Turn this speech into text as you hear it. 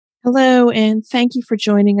Hello, and thank you for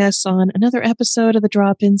joining us on another episode of the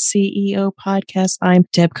Drop-In CEO podcast. I'm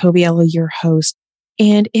Deb Coviello, your host.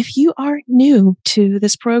 And if you are new to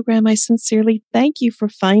this program, I sincerely thank you for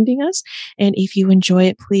finding us. And if you enjoy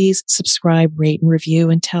it, please subscribe, rate, and review,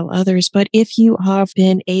 and tell others. But if you have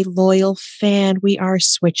been a loyal fan, we are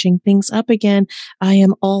switching things up again. I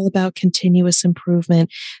am all about continuous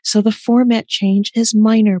improvement. So the format change is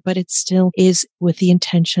minor, but it still is with the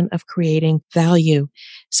intention of creating value.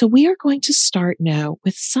 So we are going to start now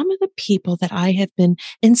with some of the people that I have been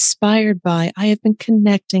inspired by. I have been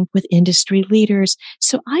connecting with industry leaders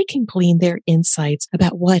so I can glean their insights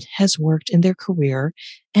about what has worked in their career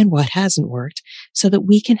and what hasn't worked so that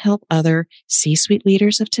we can help other C-suite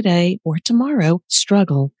leaders of today or tomorrow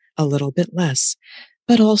struggle a little bit less.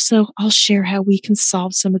 But also, I'll share how we can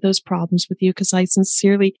solve some of those problems with you because I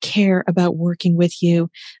sincerely care about working with you.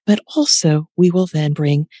 But also, we will then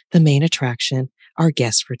bring the main attraction, our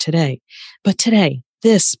guest for today. But today,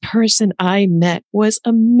 this person I met was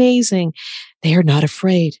amazing. They are not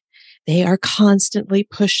afraid. They are constantly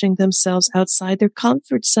pushing themselves outside their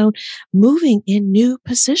comfort zone, moving in new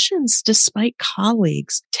positions despite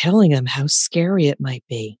colleagues telling them how scary it might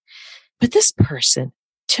be. But this person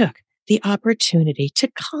took the opportunity to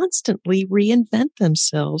constantly reinvent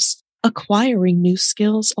themselves, acquiring new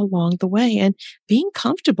skills along the way and being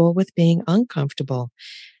comfortable with being uncomfortable.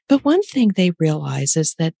 But one thing they realize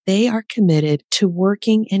is that they are committed to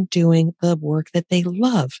working and doing the work that they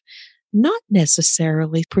love, not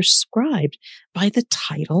necessarily prescribed by the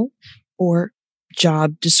title or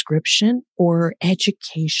job description or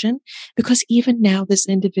education, because even now this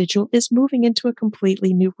individual is moving into a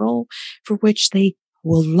completely new role for which they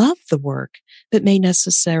will love the work, but may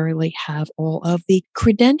necessarily have all of the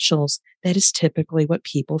credentials that is typically what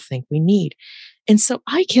people think we need. And so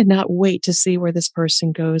I cannot wait to see where this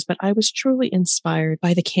person goes, but I was truly inspired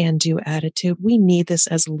by the can-do attitude. We need this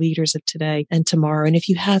as leaders of today and tomorrow. And if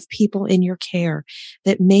you have people in your care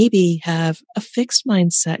that maybe have a fixed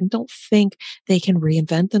mindset and don't think they can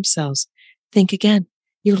reinvent themselves, think again.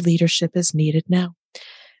 Your leadership is needed now.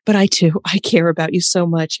 But I care about you so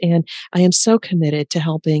much. And I am so committed to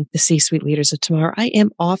helping the C-suite leaders of tomorrow. I am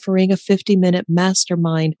offering a 50-minute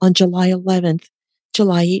mastermind on July 11th,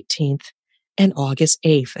 July 18th, and August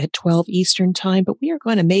 8th at 12 Eastern time. But we are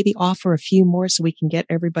going to maybe offer a few more so we can get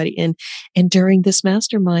everybody in. And during this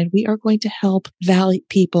mastermind, we are going to help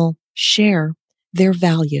people share their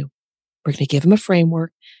value. We're going to give them a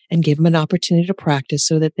framework and give them an opportunity to practice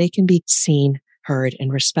so that they can be seen, heard,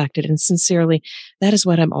 and respected. And sincerely, that is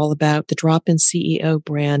what I'm all about. The Drop-In CEO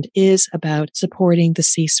brand is about supporting the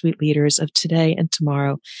C-suite leaders of today and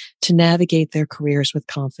tomorrow to navigate their careers with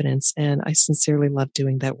confidence. And I sincerely love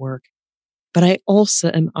doing that work. But I also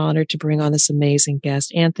am honored to bring on this amazing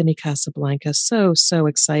guest, Anthony Casablanca. So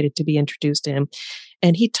excited to be introduced to him.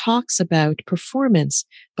 And he talks about performance,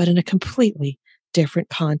 but in a completely different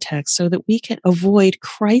context so that we can avoid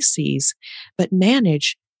crises, but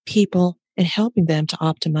manage people and helping them to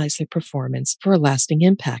optimize their performance for a lasting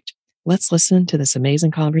impact. Let's listen to this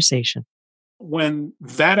amazing conversation. When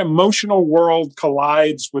that emotional world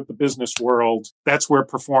collides with the business world, that's where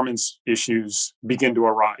performance issues begin to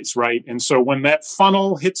arise, right? And so when that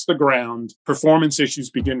funnel hits the ground, performance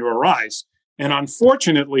issues begin to arise. And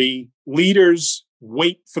unfortunately, leaders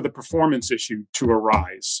wait for the performance issue to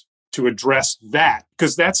arise to address that,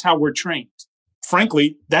 because that's how we're trained.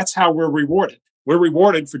 Frankly, that's how we're rewarded. We're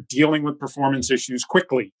rewarded for dealing with performance issues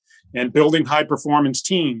quickly and building high performance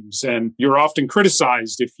teams. And you're often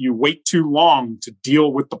criticized if you wait too long to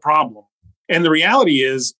deal with the problem. And the reality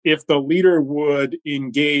is, if the leader would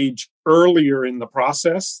engage earlier in the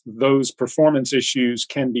process, those performance issues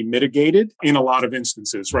can be mitigated in a lot of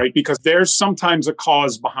instances, right? Because there's sometimes a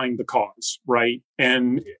cause behind the cause, right?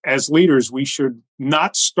 And as leaders, we should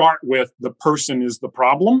not start with the person is the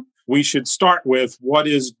problem. We should start with what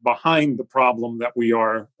is behind the problem that we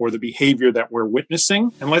are, or the behavior that we're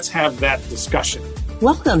witnessing. And let's have that discussion.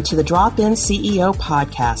 Welcome to the Drop-In CEO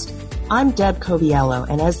podcast. I'm Deb Coviello,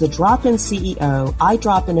 and as the Drop-In CEO, I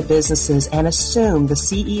drop into businesses and assume the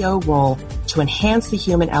CEO role to enhance the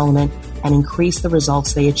human element and increase the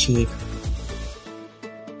results they achieve.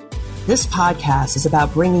 This podcast is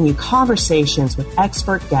about bringing you conversations with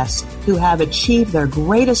expert guests who have achieved their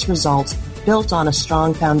greatest results built on a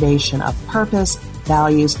strong foundation of purpose,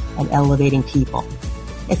 values, and elevating people.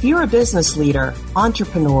 If you're a business leader,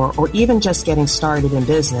 entrepreneur, or even just getting started in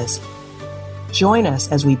business, join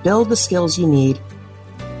us as we build the skills you need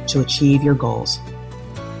to achieve your goals.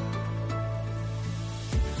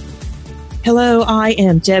 Hello, I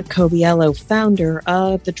am Deb Coviello, founder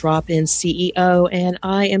of the Drop-In CEO, and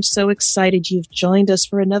I am so excited you've joined us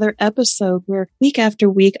for another episode where week after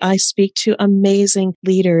week I speak to amazing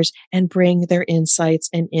leaders and bring their insights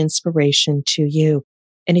and inspiration to you.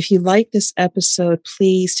 And if you like this episode,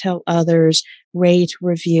 please tell others, rate,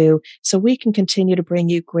 review, so we can continue to bring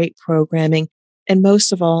you great programming. And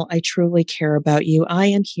most of all, I truly care about you. I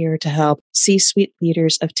am here to help C-suite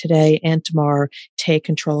leaders of today and tomorrow take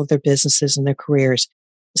control of their businesses and their careers.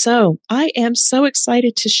 So I am so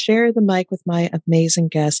excited to share the mic with my amazing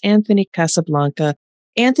guest, Anthony Casablanca.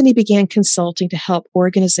 Anthony began consulting to help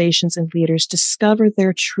organizations and leaders discover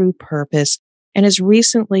their true purpose. And as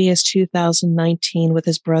recently as 2019, with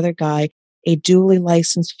his brother Guy, a duly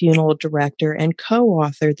licensed funeral director and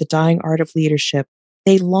co-authored The Dying Art of Leadership,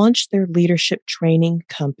 they launched their leadership training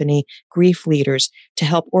company, Grief Leaders, to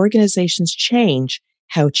help organizations change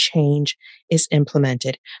how change is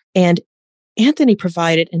implemented. And Anthony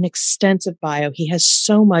provided an extensive bio. He has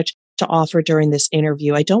so much to offer during this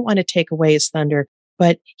interview. I don't want to take away his thunder,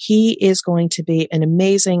 but he is going to be an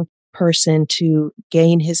amazing person to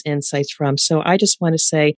gain his insights from. So I just want to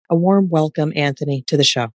say a warm welcome, Anthony, to the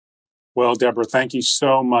show. Well, Deborah, thank you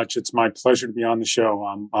so much. It's my pleasure to be on the show.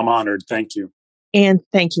 I'm honored. Thank you. And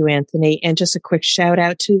thank you, Anthony. And just a quick shout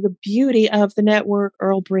out to the beauty of the network,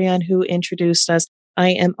 Earl Brian, who introduced us. I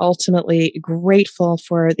am ultimately grateful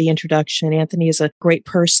for the introduction. Anthony is a great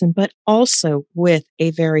person, but also with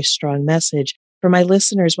a very strong message. For my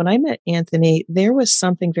listeners, when I met Anthony, there was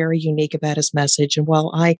something very unique about his message. And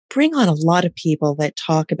while I bring on a lot of people that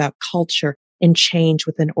talk about culture and change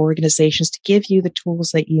within organizations to give you the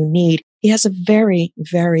tools that you need, he has a very,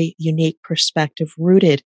 very unique perspective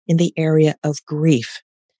rooted in the area of grief.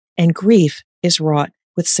 And grief is wrought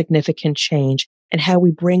with significant change, and how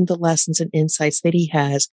we bring the lessons and insights that he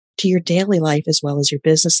has to your daily life as well as your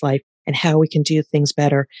business life, and how we can do things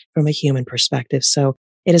better from a human perspective. So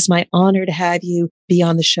it is my honor to have you be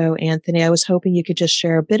on the show, Anthony. I was hoping you could just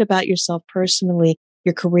share a bit about yourself personally,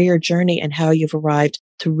 your career journey, and how you've arrived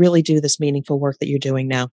to really do this meaningful work that you're doing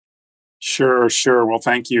now. Sure. Well,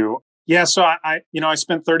 thank you. Yeah, so I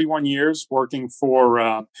spent 31 years working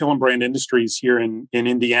for Hillenbrand Industries here in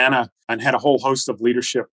Indiana, and had a whole host of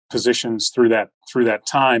leadership positions through that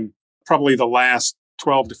time. Probably the last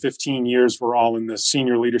 12 to 15 years were all in the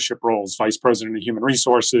senior leadership roles: vice president of human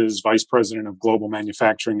resources, vice president of global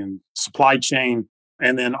manufacturing and supply chain,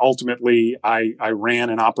 and then ultimately I ran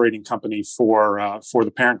an operating company for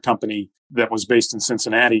the parent company that was based in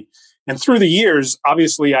Cincinnati. And through the years,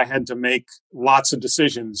 obviously, I had to make lots of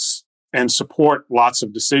decisions and support lots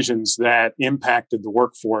of decisions that impacted the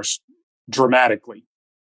workforce dramatically,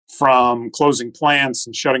 from closing plants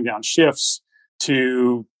and shutting down shifts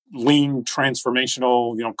to lean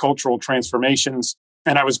transformational, cultural transformations.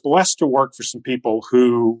 And I was blessed to work for some people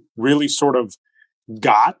who really sort of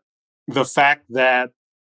got the fact that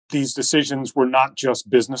these decisions were not just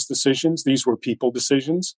business decisions. These were people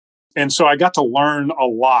decisions. And so I got to learn a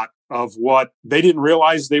lot of what they didn't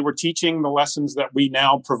realize they were teaching, the lessons that we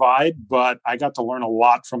now provide. But I got to learn a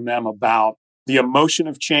lot from them about the emotion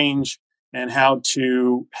of change and how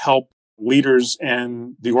to help leaders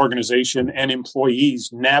and the organization and employees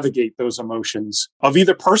navigate those emotions of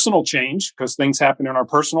either personal change, because things happen in our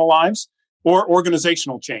personal lives, or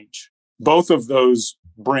organizational change. Both of those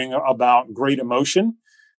bring about great emotion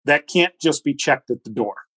that can't just be checked at the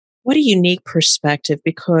door. What a unique perspective,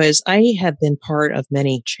 because I have been part of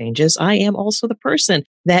many changes. I am also the person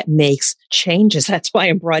that makes changes. That's why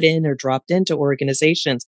I'm brought in or dropped into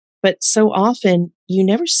organizations. But so often you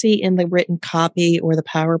never see in the written copy or the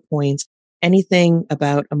PowerPoints anything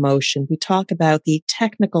about emotion. We talk about the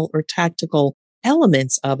technical or tactical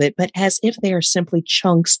elements of it, but as if they are simply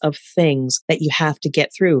chunks of things that you have to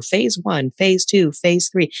get through. Phase 1, phase 2, phase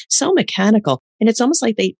 3, so mechanical. And it's almost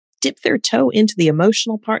like they dip their toe into the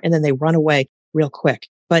emotional part and then they run away real quick.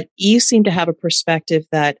 But you seem to have a perspective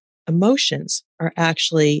that emotions are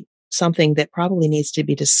actually something that probably needs to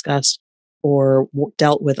be discussed or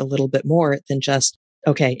dealt with a little bit more than just,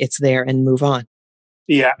 okay, it's there and move on.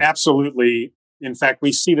 Yeah, absolutely. In fact,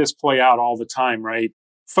 we see this play out all the time, right?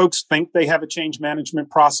 Folks think they have a change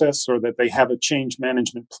management process or that they have a change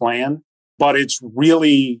management plan, but it's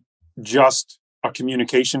really just a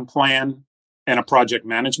communication plan and a project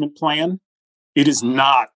management plan. It is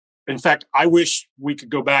not. In fact, I wish we could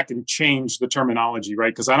go back and change the terminology,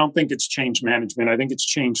 right? Because I don't think it's change management. I think it's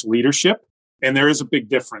change leadership. And there is a big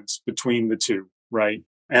difference between the two, right?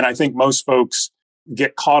 And I think most folks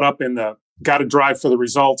get caught up in the got to drive for the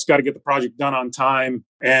results, got to get the project done on time.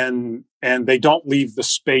 And they don't leave the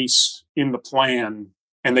space in the plan,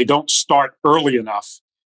 and they don't start early enough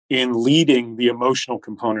in leading the emotional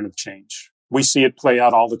component of change. We see it play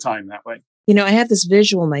out all the time that way. I have this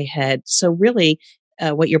visual in my head. So really,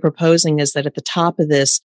 what you're proposing is that at the top of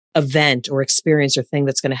this event or experience or thing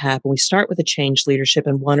that's going to happen, we start with a change leadership,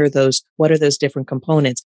 and what are those different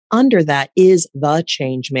components? Under that is the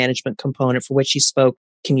change management component, for which you spoke,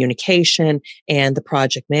 communication and the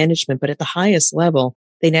project management. But at the highest level,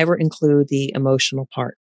 they never include the emotional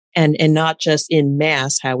part, and not just in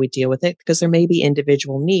mass how we deal with it, because there may be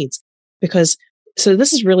individual needs. So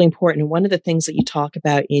this is really important. And one of the things that you talk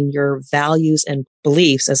about in your values and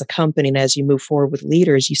beliefs as a company, and as you move forward with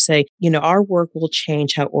leaders, you say, our work will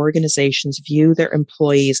change how organizations view their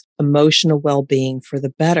employees' emotional well-being for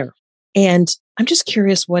the better. And I'm just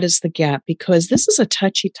curious, what is the gap? Because this is a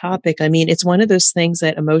touchy topic. I mean, it's one of those things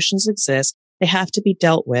that emotions exist. They have to be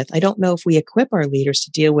dealt with. I don't know if we equip our leaders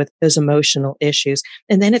to deal with those emotional issues.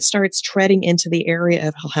 And then it starts treading into the area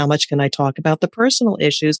of how much can I talk about the personal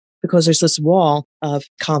issues, because there's this wall of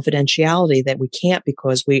confidentiality that we can't,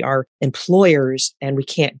 because we are employers and we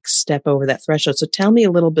can't step over that threshold. So tell me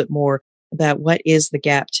a little bit more about what is the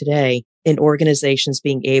gap today in organizations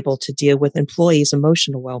being able to deal with employees'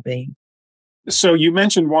 emotional well-being. So you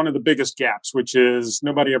mentioned one of the biggest gaps, which is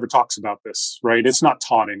nobody ever talks about this, right? It's not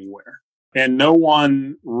taught anywhere. And no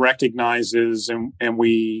one recognizes, and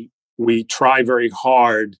we try very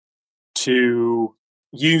hard to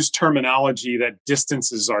use terminology that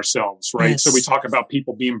distances ourselves, right? Yes. So we talk about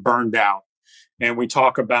people being burned out, and we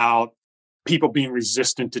talk about people being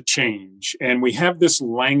resistant to change. And we have this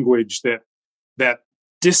language that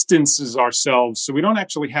distances ourselves, so we don't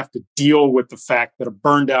actually have to deal with the fact that a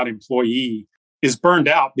burned out employee is burned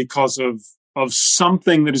out because of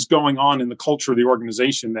something that is going on in the culture of the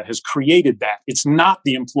organization that has created that. It's not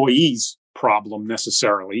the employee's problem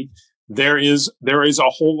necessarily. There is a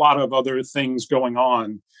whole lot of other things going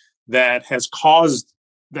on that has caused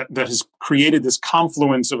that has created this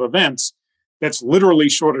confluence of events that's literally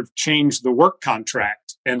sort of changed the work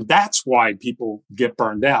contract. And that's why people get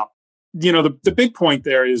burned out. The big point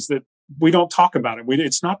there is that we don't talk about it.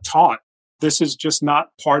 It's not taught. This is just not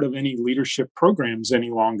part of any leadership programs any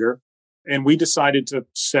longer. And we decided to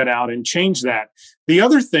set out and change that. The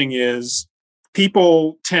other thing is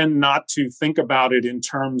people tend not to think about it in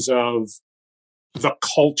terms of the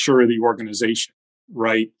culture of the organization,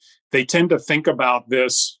 right? They tend to think about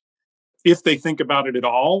this, if they think about it at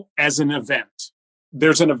all, as an event.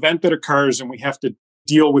 There's an event that occurs and we have to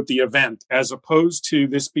deal with the event, as opposed to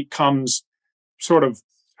this becomes sort of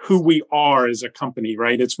who we are as a company,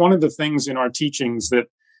 right? It's one of the things in our teachings that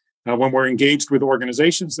when we're engaged with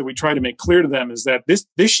organizations that we try to make clear to them is that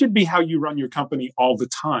this should be how you run your company all the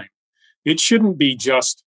time. It shouldn't be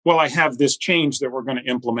just, well, I have this change that we're going to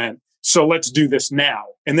implement, so let's do this now.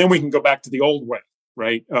 And then we can go back to the old way,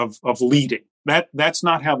 right, of leading. That's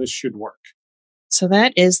not how this should work. So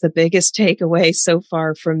that is the biggest takeaway so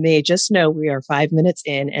far from me. Just know we are 5 minutes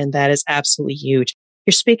in, and that is absolutely huge.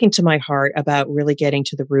 You're speaking to my heart about really getting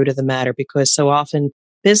to the root of the matter, because so often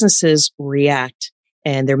businesses react,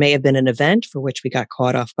 and there may have been an event for which we got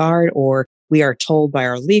caught off guard, or we are told by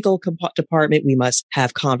our legal department we must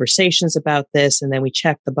have conversations about this, and then we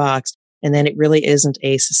check the box, and then it really isn't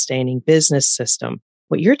a sustaining business system.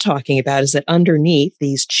 What you're talking about is that underneath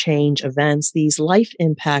these change events, these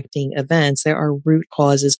life-impacting events, there are root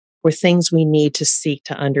causes or things we need to seek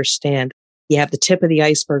to understand. You have the tip of the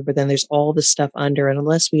iceberg, but then there's all the stuff under, and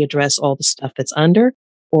unless we address all the stuff that's under,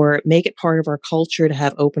 or make it part of our culture to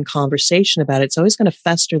have open conversation about it, it's always going to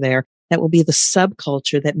fester there. That will be the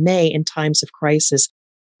subculture that may, in times of crisis,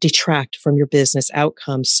 detract from your business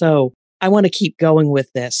outcomes. So I want to keep going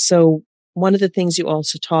with this. So one of the things you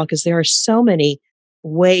also talk is there are so many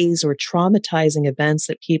ways or traumatizing events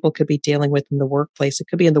that people could be dealing with in the workplace. It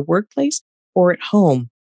could be in the workplace or at home.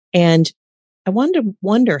 And I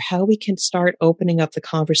wonder how we can start opening up the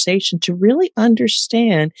conversation to really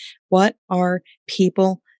understand what are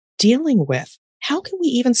people dealing with. How can we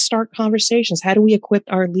even start conversations? How do we equip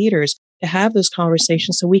our leaders to have those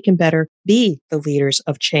conversations so we can better be the leaders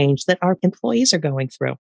of change that our employees are going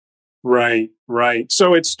through? Right.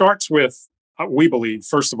 So it starts with, we believe,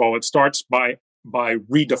 first of all, it starts by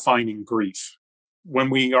redefining grief.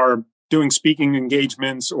 When we are doing speaking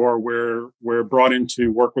engagements or we're brought in to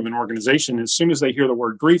work with an organization, as soon as they hear the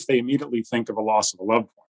word grief, they immediately think of a loss of a loved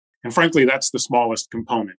one. And frankly, that's the smallest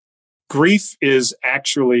component. Grief is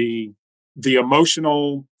actually the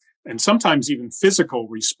emotional and sometimes even physical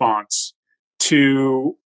response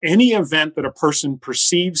to any event that a person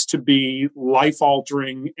perceives to be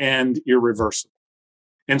life-altering and irreversible.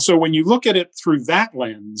 And so when you look at it through that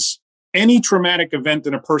lens, any traumatic event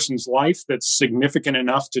in a person's life that's significant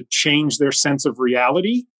enough to change their sense of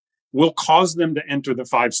reality will cause them to enter the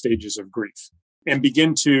 5 stages of grief and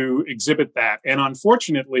begin to exhibit that. And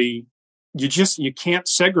unfortunately, you can't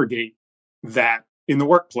segregate that in the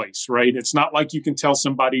workplace, right? It's not like you can tell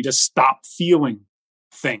somebody to stop feeling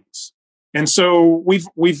things. And so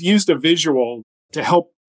we've used a visual to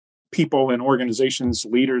help people and organizations,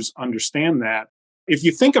 leaders understand that. If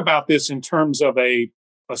you think about this in terms of a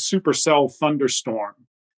supercell thunderstorm,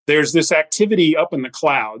 there's this activity up in the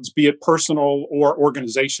clouds, be it personal or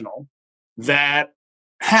organizational, that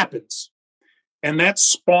happens. And that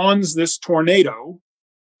spawns this tornado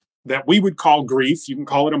that we would call grief. You can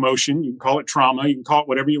call it emotion, you can call it trauma, you can call it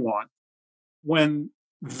whatever you want. When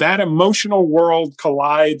that emotional world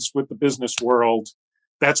collides with the business world,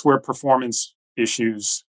 that's where performance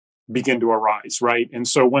issues begin to arise, right? And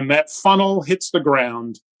so when that funnel hits the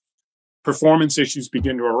ground, performance issues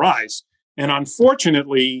begin to arise. And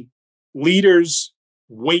unfortunately, leaders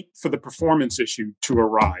wait for the performance issue to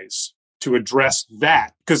arise to address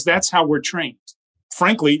that, because that's how we're trained.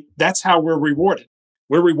 Frankly, that's how we're rewarded.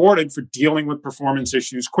 We're rewarded for dealing with performance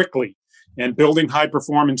issues quickly and building high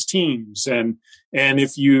performance teams. And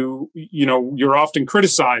if you're often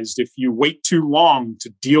criticized if you wait too long to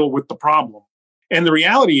deal with the problem. And the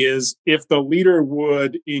reality is, if the leader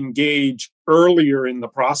would engage earlier in the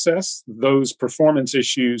process, those performance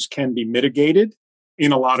issues can be mitigated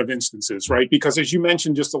in a lot of instances, right? Because as you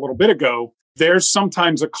mentioned just a little bit ago, there's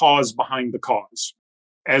sometimes a cause behind the cause.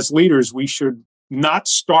 As leaders, we should not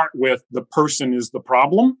start with the person is the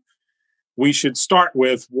problem. We should start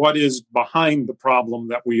with what is behind the problem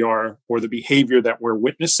that we are, or the behavior that we're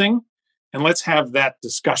witnessing. And let's have that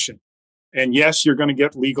discussion. And yes, you're going to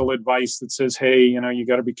get legal advice that says, hey, you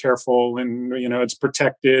got to be careful and, it's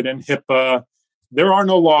protected and HIPAA. There are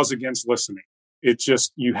no laws against listening. It's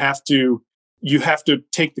just, you have to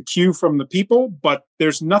take the cue from the people, but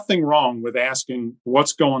there's nothing wrong with asking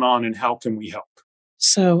what's going on and how can we help?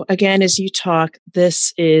 So again, as you talk,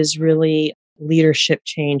 this is really leadership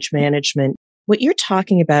change management. What you're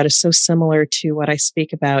talking about is so similar to what I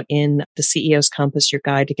speak about in the CEO's Compass, your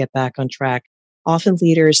guide to get back on track. Often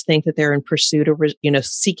leaders think that they're in pursuit of,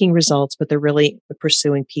 seeking results, but they're really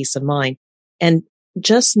pursuing peace of mind. And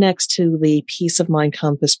just next to the peace of mind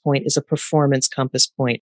compass point is a performance compass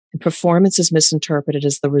point. And performance is misinterpreted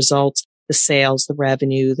as the results, the sales, the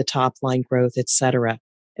revenue, the top line growth, etc.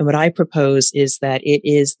 And what I propose is that it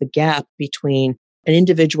is the gap between an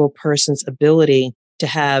individual person's ability to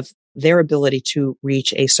have their ability to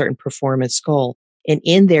reach a certain performance goal. And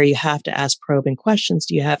in there, you have to ask probing questions.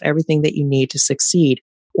 Do you have everything that you need to succeed?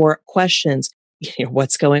 Or questions,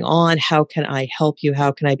 what's going on? How can I help you?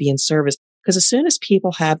 How can I be in service? Because as soon as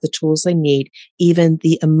people have the tools they need, even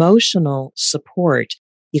the emotional support,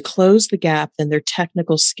 you close the gap, then their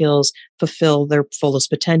technical skills fulfill their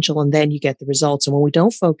fullest potential, and then you get the results. And when we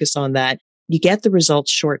don't focus on that, you get the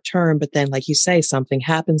results short term, but then, like you say, something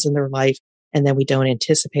happens in their life and then we don't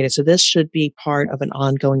anticipate it. So this should be part of an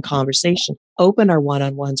ongoing conversation. Open our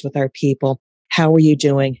one-on-ones with our people. How are you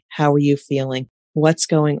doing? How are you feeling? What's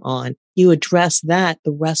going on? You address that,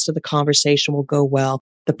 the rest of the conversation will go well.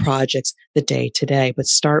 The projects, the day to day, but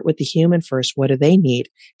start with the human first. What do they need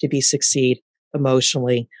to succeed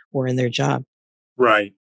emotionally or in their job?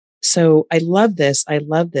 Right. So I love this.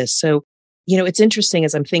 So, it's interesting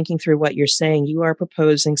as I'm thinking through what you're saying, you are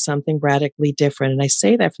proposing something radically different. And I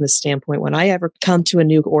say that from the standpoint, when I ever come to a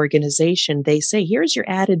new organization, they say, here's your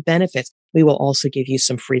added benefits. We will also give you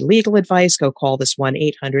some free legal advice. Go call this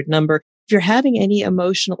 1-800 number. If you're having any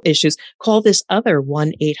emotional issues, call this other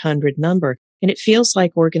 1-800 number. And it feels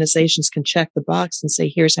like organizations can check the box and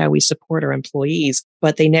say, here's how we support our employees,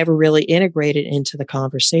 but they never really integrate it into the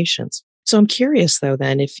conversations. So I'm curious, though,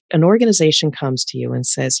 then, if an organization comes to you and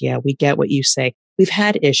says, yeah, we get what you say. We've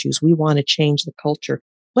had issues. We want to change the culture.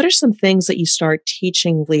 What are some things that you start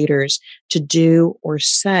teaching leaders to do or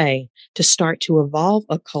say to start to evolve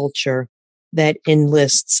a culture that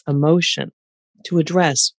enlists emotion to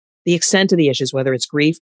address the extent of the issues, whether it's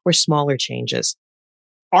grief or smaller changes?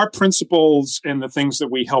 Our principles and the things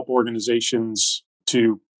that we help organizations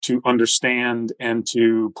to understand and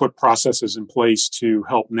to put processes in place to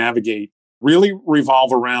help navigate really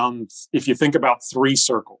revolve around, if you think about 3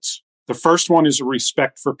 circles. The first one is a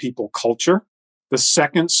respect for people culture. The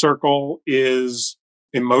second circle is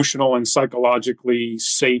emotional and psychologically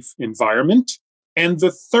safe environment. And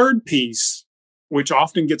the third piece, which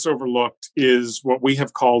often gets overlooked, is what we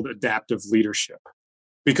have called adaptive leadership.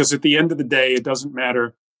 Because at the end of the day, it doesn't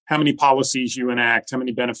matter how many policies you enact, how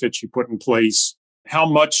many benefits you put in place, how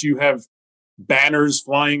much you have banners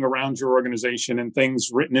flying around your organization and things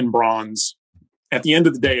written in bronze. At the end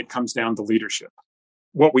of the day, it comes down to leadership.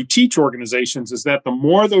 what we teach organizations is that the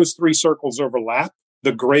more those three circles overlap,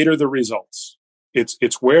 the greater the results.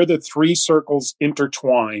 It's where the three circles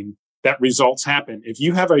intertwine that results happen. If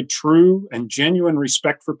you have a true and genuine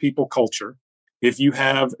respect for people culture, if you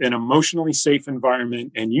have an emotionally safe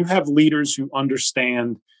environment, and you have leaders who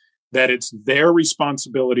understand that it's their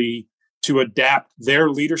responsibility to adapt their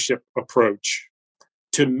leadership approach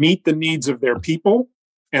to meet the needs of their people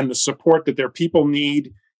and the support that their people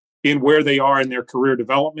need in where they are in their career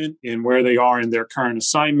development, in where they are in their current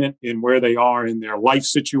assignment, in where they are in their life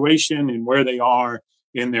situation, in where they are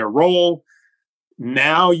in their role.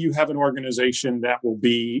 Now you have an organization that will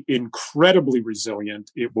be incredibly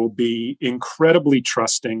resilient. It will be incredibly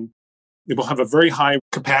trusting. It will have a very high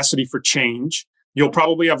capacity for change. You'll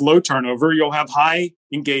probably have low turnover. You'll have high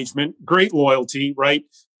engagement, great loyalty, right?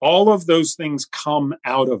 All of those things come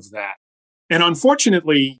out of that. And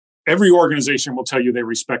unfortunately, every organization will tell you they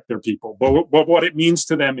respect their people. But what it means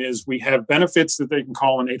to them is we have benefits that they can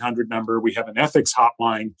call an 800 number. We have an ethics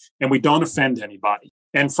hotline, and we don't offend anybody.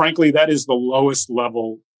 And frankly, that is the lowest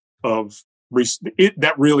level of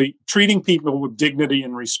that really treating people with dignity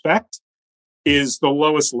and respect is the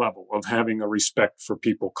lowest level of having a respect for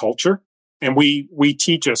people culture. And we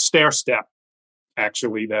teach a stair step,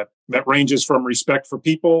 actually, that ranges from respect for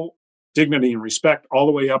people, dignity and respect, all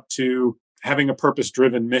the way up to having a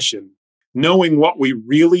purpose-driven mission. Knowing what we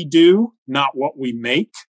really do, not what we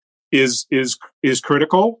make, is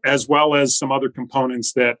critical, as well as some other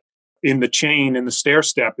components that in the chain, in the stair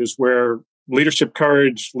step, is where leadership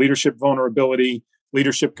courage, leadership vulnerability,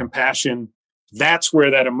 leadership compassion, that's where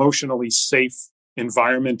that emotionally safe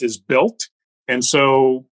environment is built. And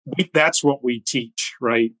so that's what we teach,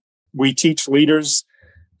 right? We teach leaders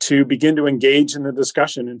to begin to engage in the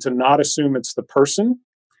discussion and to not assume it's the person,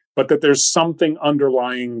 but that there's something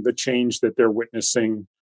underlying the change that they're witnessing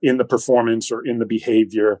in the performance or in the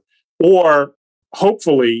behavior, or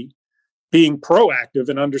hopefully being proactive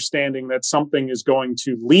and understanding that something is going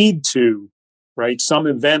to lead to, right? Some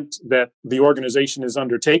event that the organization is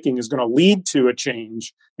undertaking is going to lead to a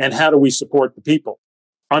change. And how do we support the people?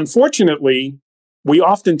 Unfortunately, we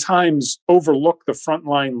oftentimes overlook the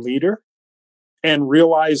frontline leader and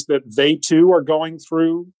realize that they too are going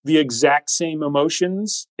through the exact same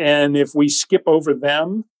emotions. And if we skip over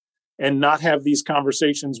them and not have these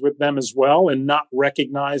conversations with them as well, and not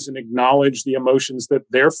recognize and acknowledge the emotions that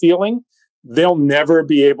they're feeling, they'll never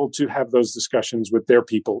be able to have those discussions with their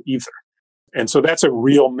people either. And so that's a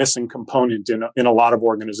real missing component in a lot of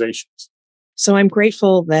organizations. So I'm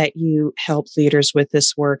grateful that you help leaders with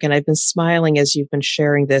this work. And I've been smiling as you've been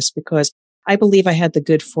sharing this, because I believe I had the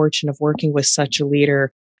good fortune of working with such a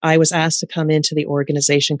leader. I was asked to come into the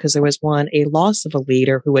organization because there was a loss of a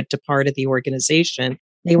leader who had departed the organization.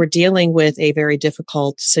 They were dealing with a very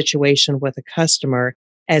difficult situation with a customer,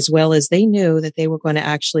 as well as they knew that they were going to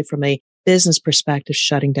actually, from a business perspective,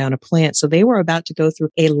 shutting down a plant. So they were about to go through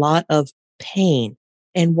a lot of pain.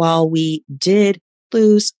 And while we did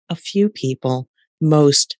lose a few people,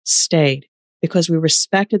 most stayed because we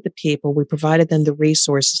respected the people. We provided them the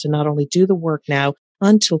resources to not only do the work now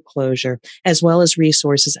until closure, as well as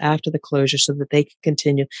resources after the closure so that they can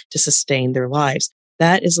continue to sustain their lives.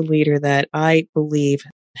 That is a leader that I believe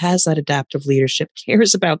has that adaptive leadership,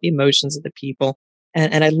 cares about the emotions of the people.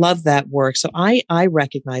 And I love that work. So I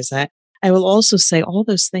recognize that. I will also say all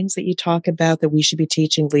those things that you talk about that we should be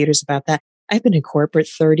teaching leaders about that. I've been in corporate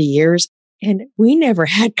 30 years and we never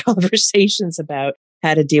had conversations about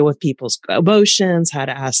how to deal with people's emotions, how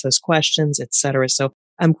to ask those questions, et cetera. So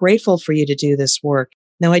I'm grateful for you to do this work.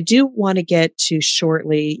 Now, I do want to get to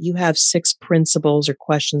shortly, you have 6 principles or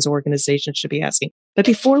questions organizations should be asking. But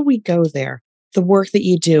before we go there, the work that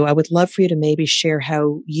you do, I would love for you to maybe share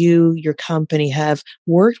how you, your company, have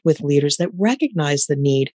worked with leaders that recognize the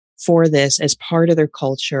need for this as part of their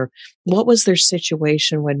culture. What was their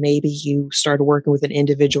situation when maybe you started working with an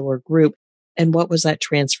individual or group? And what was that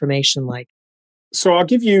transformation like? So I'll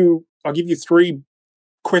give you 3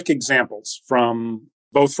 quick examples from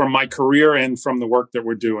both from my career and from the work that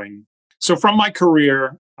we're doing. So from my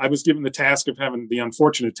career, I was given the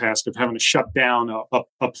unfortunate task of having to shut down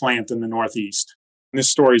a plant in the Northeast. And this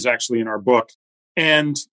story is actually in our book.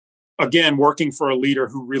 And again, working for a leader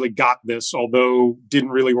who really got this, although didn't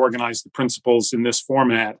really organize the principles in this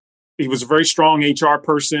format. He was a very strong HR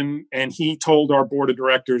person, and he told our board of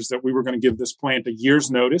directors that we were going to give this plant a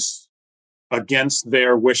year's notice against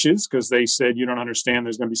their wishes, because they said, you don't understand,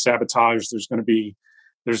 there's going to be sabotage, there's going to be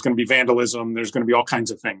vandalism, there's going to be all kinds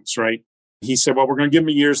of things, right? He said, well, we're going to give them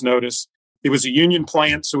a year's notice. It was a union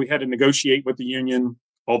plant, so we had to negotiate with the union.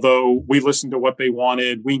 Although we listened to what they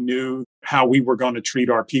wanted, we knew how we were going to treat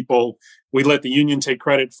our people. We let the union take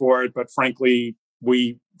credit for it, but frankly,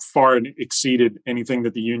 we far exceeded anything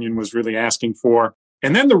that the union was really asking for.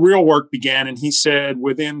 And then the real work began. And he said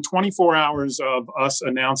within 24 hours of us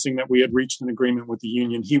announcing that we had reached an agreement with the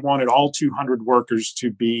union, he wanted all 200 workers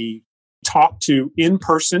to be talked to in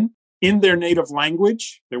person in their native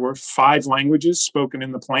language. There were 5 languages spoken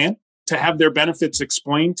in the plant, to have their benefits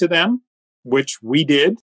explained to them, which we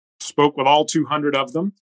did, spoke with all 200 of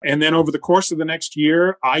them. And then over the course of the next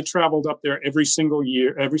year, I traveled up there every single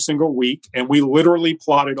week. And we literally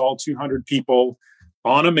plotted all 200 people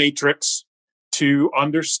on a matrix to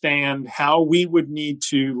understand how we would need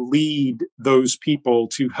to lead those people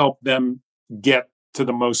to help them get to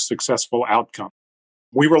the most successful outcome.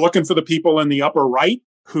 We were looking for the people in the upper right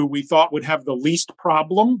who we thought would have the least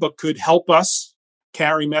problem, but could help us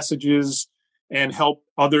carry messages and help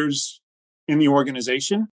others in the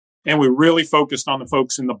organization. And we really focused on the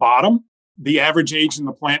folks in the bottom. The average age in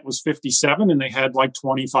the plant was 57, and they had like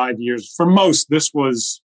 25 years. For most, this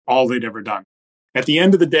was all they'd ever done. At the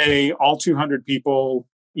end of the day, all 200 people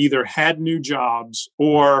either had new jobs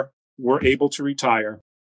or were able to retire.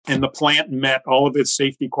 And the plant met all of its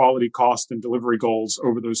safety, quality, cost, and delivery goals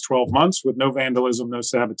over those 12 months with no vandalism, no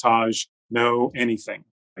sabotage, no anything.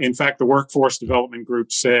 In fact, the workforce development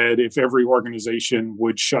group said if every organization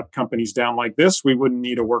would shut companies down like this, we wouldn't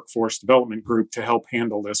need a workforce development group to help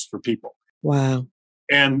handle this for people. Wow.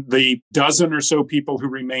 And the dozen or so people who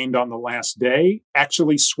remained on the last day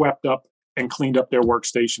actually swept up and cleaned up their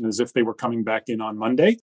workstation as if they were coming back in on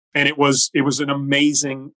Monday. And it was an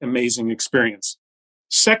amazing, amazing experience.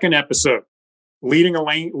 Second episode, leading a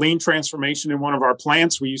lean transformation in one of our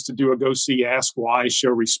plants. We used to do a go see, ask why, show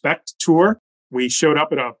respect tour. We showed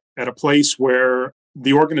up at a place where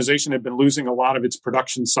the organization had been losing a lot of its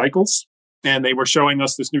production cycles, and they were showing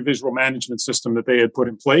us this new visual management system that they had put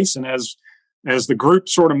in place. And as the group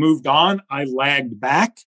sort of moved on, I lagged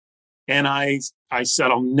back, and I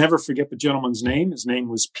said, I'll never forget the gentleman's name. His name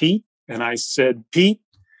was Pete. And I said, Pete,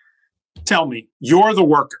 tell me, you're the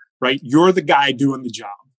worker, right? You're the guy doing the job.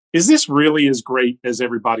 Is this really as great as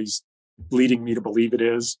everybody's leading me to believe it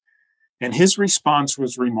is? And his response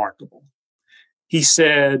was remarkable. He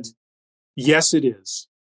said, yes, it is,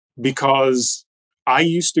 because I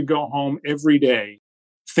used to go home every day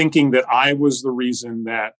thinking that I was the reason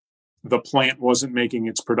that the plant wasn't making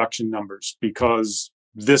its production numbers, because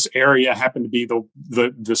this area happened to be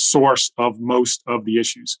the source of most of the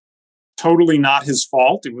issues. Totally not his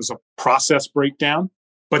fault. It was a process breakdown.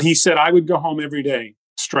 But he said, I would go home every day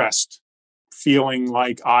stressed, feeling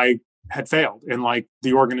like I had failed and like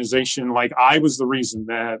the organization, like I was the reason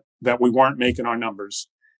that we weren't making our numbers.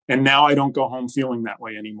 And now I don't go home feeling that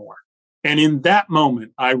way anymore. And in that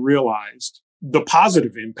moment, I realized the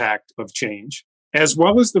positive impact of change, as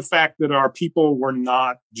well as the fact that our people were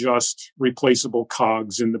not just replaceable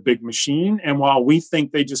cogs in the big machine. And while we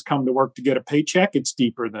think they just come to work to get a paycheck, it's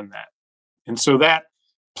deeper than that. And so that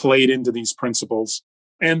played into these principles.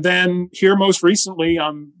 And then here most recently,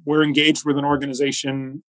 we're engaged with an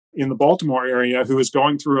organization in the Baltimore area who is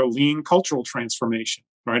going through a lean cultural transformation,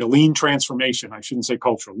 right? A lean transformation. I shouldn't say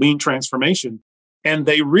cultural, lean transformation. And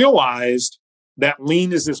they realized that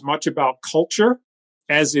lean is as much about culture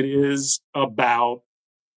as it is about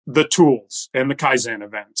the tools and the Kaizen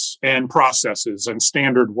events and processes and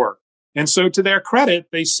standard work. And so to their credit,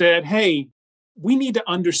 they said, hey, we need to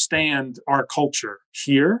understand our culture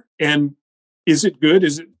here. And is it good?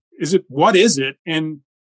 What is it? And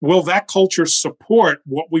will that culture support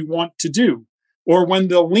what we want to do? Or when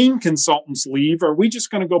the lean consultants leave, are we just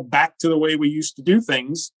going to go back to the way we used to do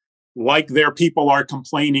things, like their people are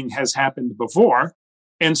complaining has happened before?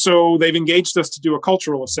 And so they've engaged us to do a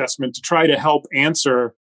cultural assessment to try to help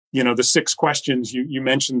answer, the 6 questions. You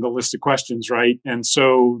mentioned the list of questions, right? And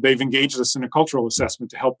so they've engaged us in a cultural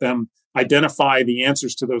assessment to help them identify the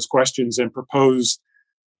answers to those questions and propose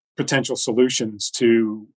potential solutions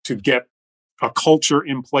to get a culture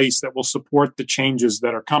in place that will support the changes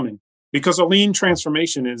that are coming. Because a lean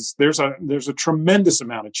transformation there's a tremendous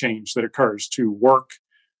amount of change that occurs to work,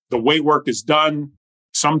 the way work is done.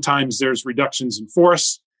 Sometimes there's reductions in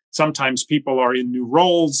force. Sometimes people are in new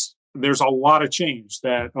roles. There's a lot of change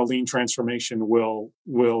that a lean transformation will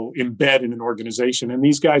embed in an organization. And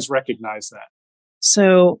these guys recognize that.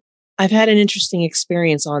 So I've had an interesting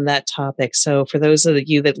experience on that topic. So for those of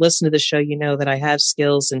you that listen to the show, you know that I have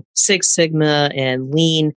skills in Six Sigma and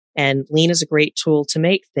lean is a great tool to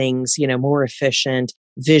make things, more efficient,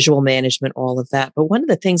 visual management, all of that. But one of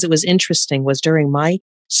the things that was interesting was during my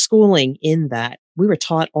schooling in that, we were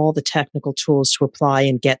taught all the technical tools to apply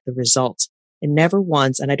and get the results. And never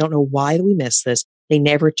once, and I don't know why we miss this, They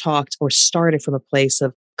never talked or started from a place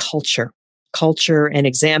of culture and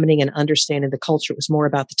examining and understanding the culture. It was more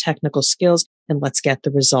about the technical skills and let's get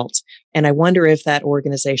the results. And I wonder if that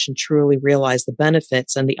organization truly realized the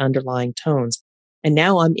benefits and the underlying tones. And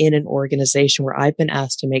now I'm in an organization where I've been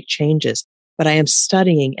asked to make changes, but I am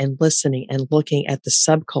studying and listening and looking at the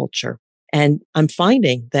subculture. And I'm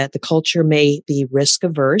finding that the culture may be risk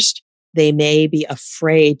averse. They may be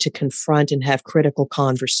afraid to confront and have critical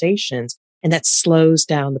conversations. And that slows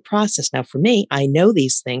down the process. Now, for me, I know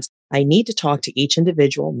these things. I need to talk to each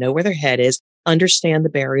individual, know where their head is, understand the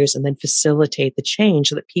barriers, and then facilitate the change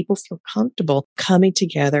so that people feel comfortable coming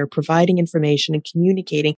together, providing information and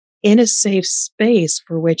communicating in a safe space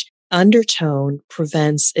for which undertone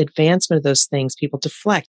prevents advancement of those things. People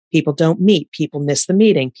deflect. People don't meet. People miss the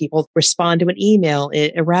meeting. People respond to an email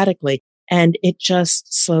erratically. And it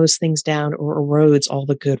just slows things down or erodes all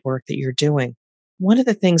the good work that you're doing. One of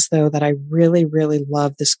the things, though, that I really, really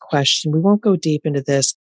love this question, we won't go deep into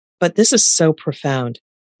this, but this is so profound.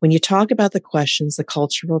 When you talk about the questions, the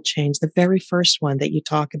cultural change, the very first one that you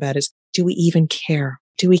talk about is, do we even care?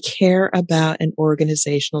 Do we care about an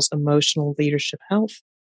organization's emotional leadership health?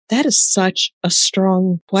 That is such a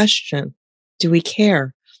strong question. Do we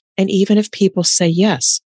care? And even if people say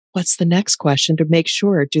yes, what's the next question to make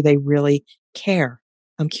sure, do they really care?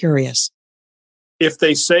 I'm curious. If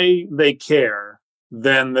they say they care,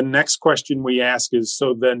 then the next question we ask is,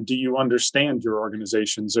 so then do you understand your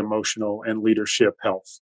organization's emotional and leadership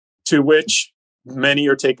health? To which many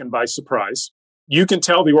are taken by surprise. You can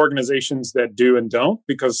tell the organizations that do and don't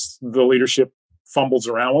because the leadership fumbles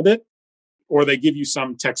around with it, or they give you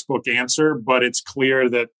some textbook answer, but it's clear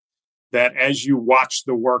that as you watch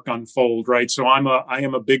the work unfold, right? So I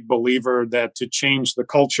am a big believer that to change the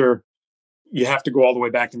culture, you have to go all the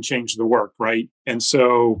way back and change the work, right? And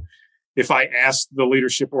so if I ask the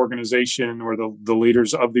leadership organization or the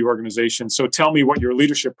leaders of the organization, so tell me what your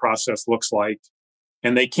leadership process looks like,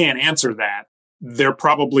 and they can't answer that, they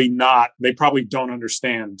probably don't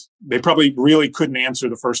understand. They probably really couldn't answer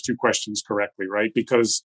the first two questions correctly, right?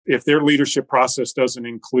 Because if their leadership process doesn't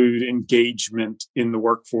include engagement in the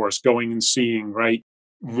workforce, going and seeing, right,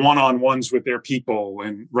 one-on-ones with their people,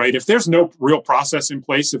 and right, if there's no real process in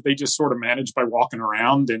place, if they just sort of manage by walking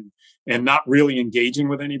around and not really engaging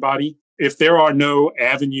with anybody, if there are no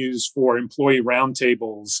avenues for employee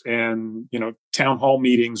roundtables and, town hall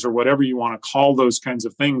meetings or whatever you want to call those kinds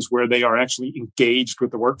of things where they are actually engaged with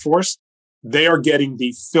the workforce, they are getting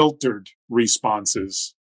the filtered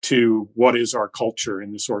responses to what is our culture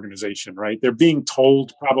in this organization, right? They're being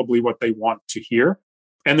told probably what they want to hear.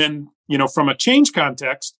 And then, from a change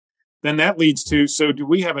context, then that leads to, so do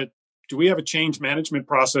we have a change management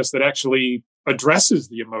process that actually addresses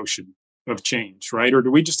the emotion of change, right? Or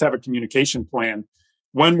do we just have a communication plan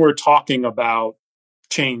when we're talking about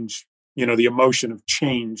change, the emotion of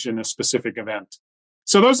change in a specific event?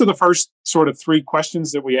 So those are the first sort of three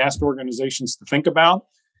questions that we asked organizations to think about.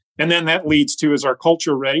 And then that leads to, is our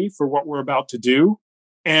culture ready for what we're about to do?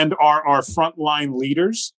 And are our frontline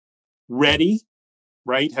leaders ready,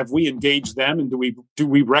 right? Have we engaged them? And do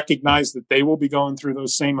we recognize that they will be going through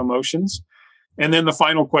those same emotions? And then the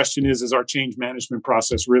final question is our change management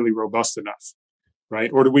process really robust enough, right?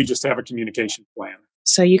 Or do we just have a communication plan?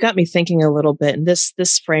 So you got me thinking a little bit, and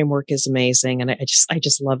this framework is amazing. And I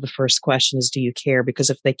just love the first question is, do you care? Because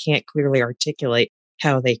if they can't clearly articulate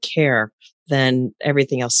how they care, then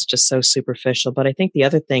everything else is just so superficial. But I think the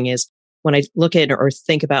other thing is, when I look at or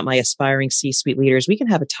think about my aspiring C-suite leaders, we can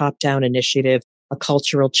have a top-down initiative, a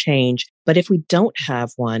cultural change. But if we don't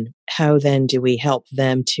have one, how then do we help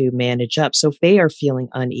them to manage up? So if they are feeling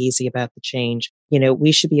uneasy about the change,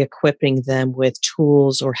 we should be equipping them with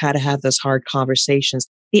tools or how to have those hard conversations,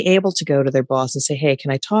 be able to go to their boss and say, hey,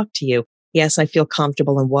 can I talk to you? Yes, I feel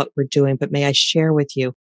comfortable in what we're doing, but may I share with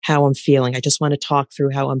you how I'm feeling? I just want to talk through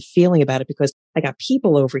how I'm feeling about it because I got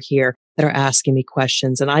people over here that are asking me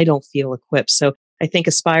questions and I don't feel equipped. So I think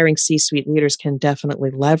aspiring C-suite leaders can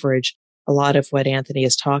definitely leverage a lot of what Anthony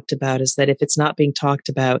has talked about, is that if it's not being talked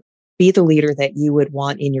about, be the leader that you would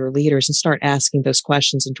want in your leaders and start asking those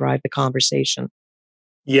questions and drive the conversation.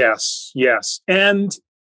 Yes. And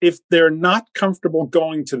if they're not comfortable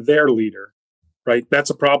going to their leader, right,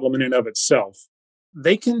 that's a problem in and of itself.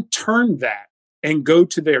 They can turn that and go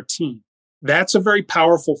to their team. That's a very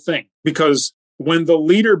powerful thing, because when the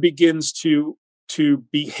leader begins to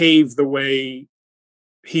behave the way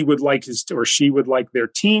he would like his or she would like their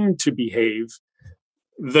team to behave,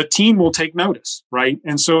 the team will take notice, right?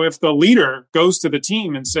 And so if the leader goes to the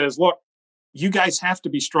team and says, look, you guys have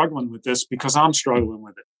to be struggling with this because I'm struggling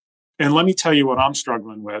with it. And let me tell you what I'm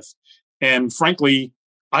struggling with. And frankly,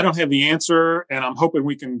 I don't have the answer, and I'm hoping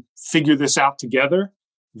we can figure this out together.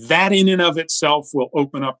 That in and of itself will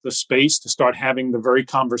open up the space to start having the very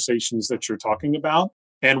conversations that you're talking about.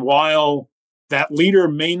 And while that leader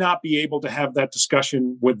may not be able to have that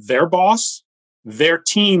discussion with their boss, their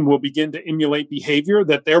team will begin to emulate behavior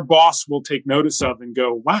that their boss will take notice of and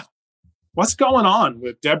go, wow, what's going on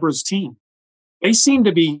with Deborah's team? They seem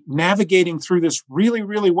to be navigating through this really,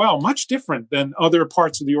 really well, much different than other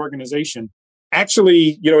parts of the organization.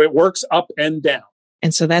 Actually, it works up and down.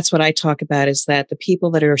 And so that's what I talk about, is that the people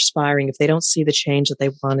that are aspiring, if they don't see the change that they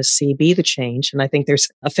want to see, be the change. And I think there's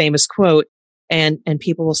a famous quote, and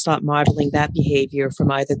people will stop modeling that behavior from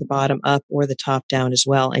either the bottom up or the top down as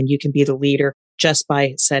well. And you can be the leader just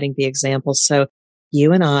by setting the example. So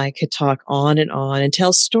you and I could talk on and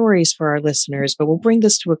tell stories for our listeners, but we'll bring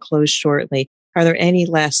this to a close shortly. Are there any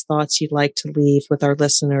last thoughts you'd like to leave with our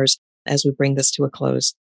listeners as we bring this to a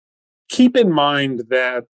close? Keep in mind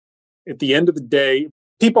that at the end of the day,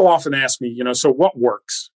 people often ask me, so what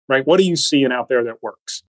works, right? What are you seeing out there that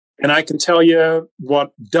works? And I can tell you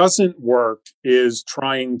what doesn't work is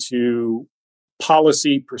trying to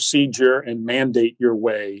policy, procedure, and mandate your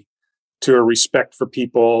way to a respect for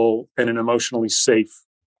people and an emotionally safe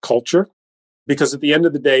culture. Because at the end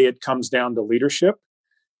of the day, it comes down to leadership.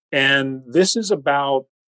 And this is about,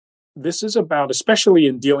 especially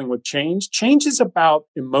in dealing with change is about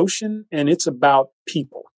emotion and it's about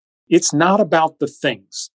people. It's not about the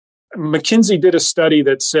things. McKinsey did a study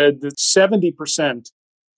that said that 70%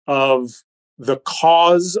 of the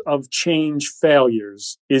cause of change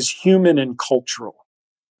failures is human and cultural.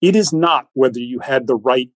 It is not whether you had the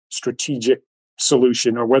right strategic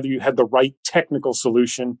solution or whether you had the right technical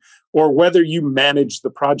solution or whether you managed the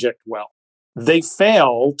project well. They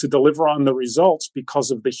fail to deliver on the results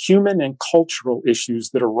because of the human and cultural issues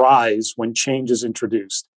that arise when change is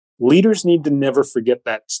introduced. Leaders need to never forget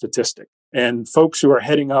that statistic. And folks who are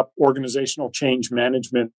heading up organizational change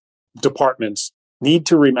management departments need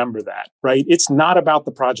to remember that, right? It's not about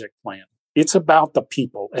the project plan. It's about the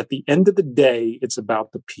people. At the end of the day, it's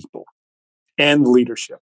about the people and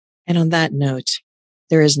leadership. And on that note,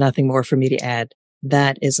 there is nothing more for me to add.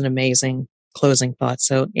 That is an amazing closing thought.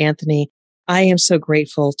 So, Anthony, I am so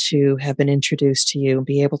grateful to have been introduced to you and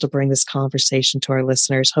be able to bring this conversation to our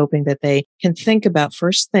listeners, hoping that they can think about,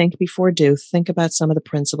 first think before do, think about some of the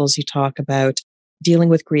principles you talk about, dealing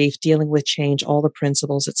with grief, dealing with change, all the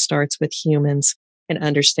principles. It starts with humans and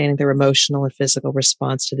understanding their emotional and physical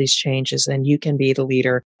response to these changes. And you can be the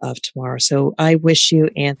leader of tomorrow. So I wish you,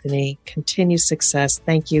 Anthony, continued success.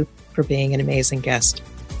 Thank you for being an amazing guest.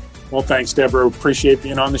 Well, thanks, Deborah. Appreciate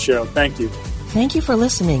being on the show. Thank you. Thank you for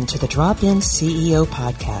listening to the Drop-In CEO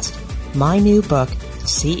podcast. My new book, The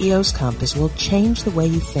CEO's Compass, will change the way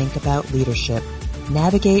you think about leadership,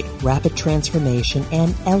 navigate rapid transformation,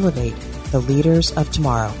 and elevate the leaders of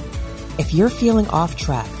tomorrow. If you're feeling off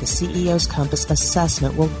track, the CEO's Compass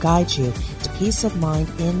assessment will guide you to peace of mind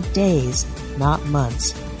in days, not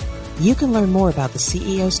months. You can learn more about the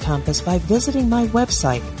CEO's Compass by visiting my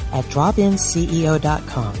website at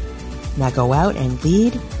dropinceo.com. Now go out and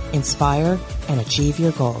lead, inspire, and achieve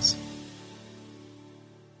your goals.